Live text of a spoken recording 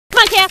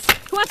on, Cass.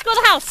 Who wants to go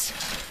to the house?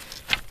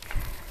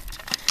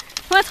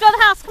 Who wants to go to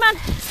the house? Come on.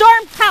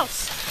 Storm,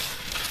 house.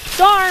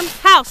 Storm,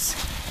 house.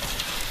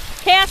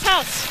 Cass,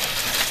 house.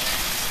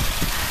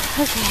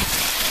 Okay.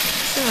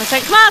 Come on,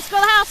 let's go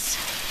to the house.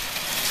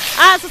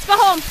 Oz, let's go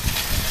home.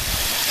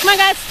 Come on,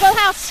 guys, let's go to the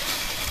house.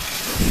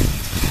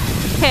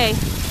 Okay.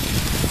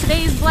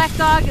 Today's black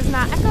dog is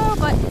not Echo,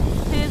 but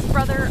his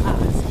brother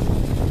Oz.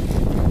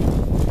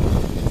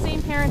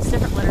 Same parents,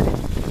 different litter.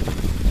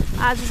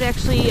 Oz is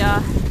actually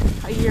a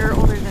year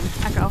older than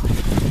Echo.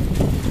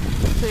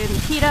 So we have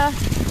Nikkita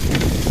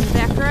in the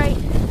back right.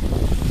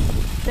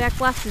 Back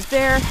left is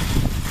Bear.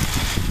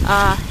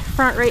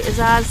 Front right is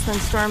Oz, then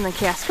Storm, then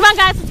Khaos. Come on,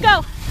 guys, let's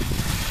go.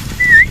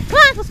 Come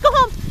on, let's go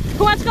home.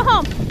 Who wants to go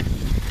home?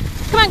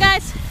 Come on,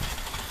 guys.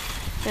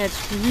 And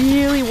it's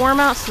really warm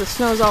out, so the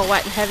snow is all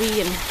wet and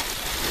heavy and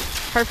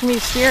hard for me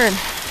to steer and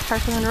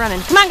hard for them to run in.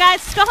 Come on, guys,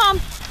 let's go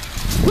home.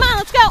 Come on,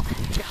 let's go. I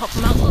gotta help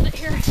them out a little bit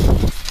here.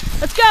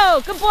 Let's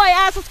go. Good boy,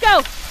 Oz, let's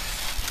go.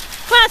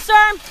 Come on,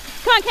 Storm.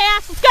 Come on,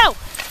 Khaos, let's go.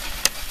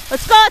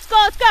 Let's go, let's go,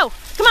 let's go.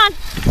 Come on.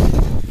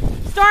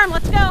 Storm,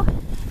 let's go.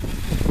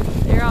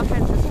 They're all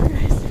kinds of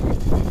surprised.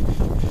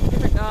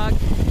 Different dog.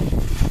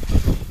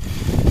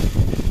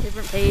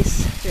 Different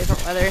pace,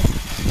 different weather.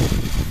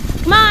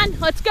 Come on,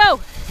 let's go.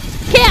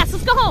 Khaos,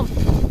 let's go home.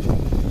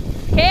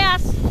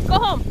 Khaos, go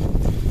home.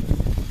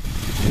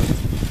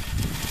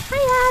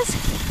 Hi, Oz.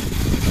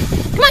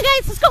 Come on,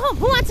 guys, let's go home.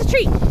 Who wants a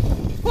treat?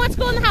 Who wants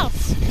to go in the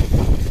house?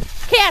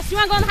 Khaos, you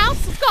want to go in the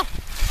house? Let's go.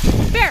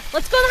 Bear,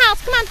 let's go in the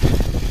house. Come on.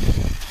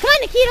 Come on,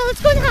 Nikkita,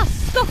 let's go in the house.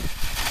 Let's go.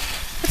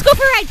 Let's go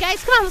for a ride,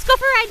 guys. Come on, let's go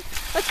for a ride.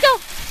 Let's go.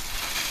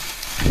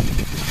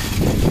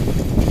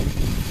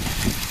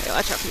 Okay,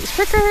 watch out for these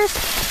prickers.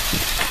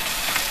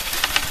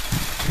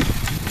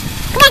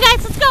 Come on,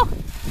 guys, let's go.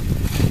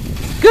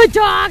 Good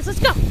dogs, let's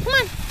go. Come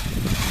on.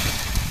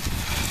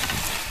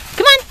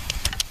 Come on.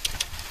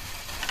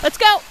 Let's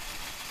go.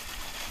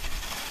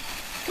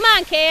 Come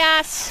on,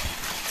 Khaos.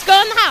 Let's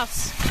go in the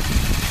house.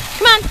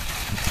 Come on.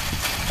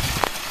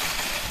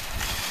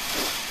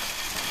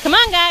 Come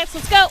on, guys,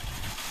 let's go.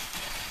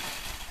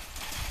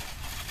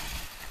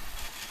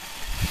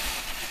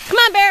 Come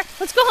on, Bear,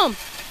 let's go home.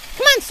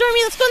 Come on,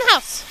 Stormy, let's go in the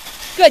house.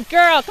 Good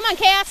girl. Come on,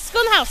 Khaos, let's go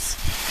in the house.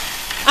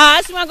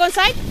 Oz, you want to go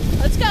inside?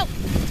 Let's go.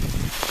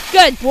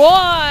 Good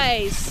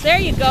boys. There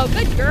you go.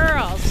 Good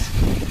girls.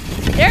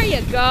 There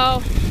you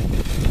go.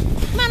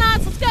 Come on,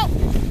 Oz, let's go.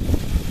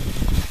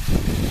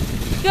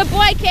 Good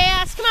boy,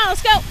 Khaos. Come on,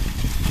 let's go.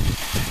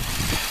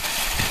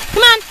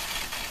 Come on.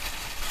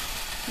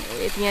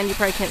 Way at the end, you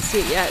probably can't see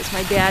it yet. It's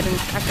my dad and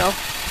Echo.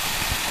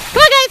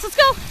 Come on, guys, let's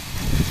go.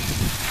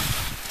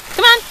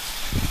 Come on.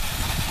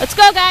 Let's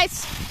go,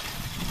 guys.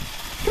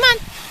 Come on.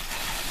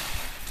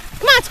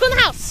 Come on, let's go in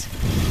the house.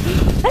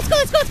 Let's go,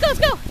 let's go, let's go, let's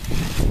go.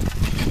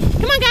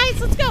 Come on, guys,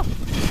 let's go.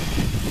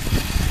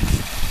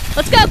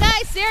 Let's go,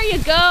 guys. There you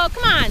go.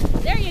 Come on.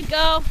 There you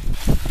go.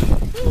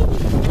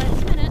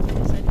 Last minute. I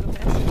decided to go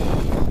fast.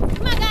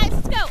 Come on, guys,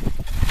 let's go.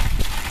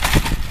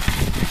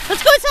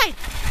 Let's go inside.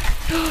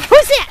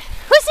 Who's that?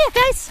 Who's that,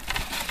 guys?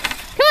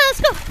 Come on,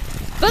 let's go.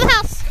 Go to the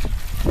house.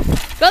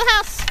 Go to the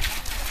house.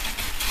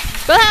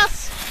 Go to the house.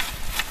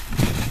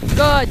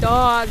 Good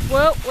dog.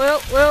 Whoop,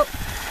 whoop, whoop.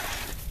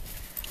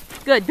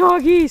 Good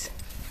doggies.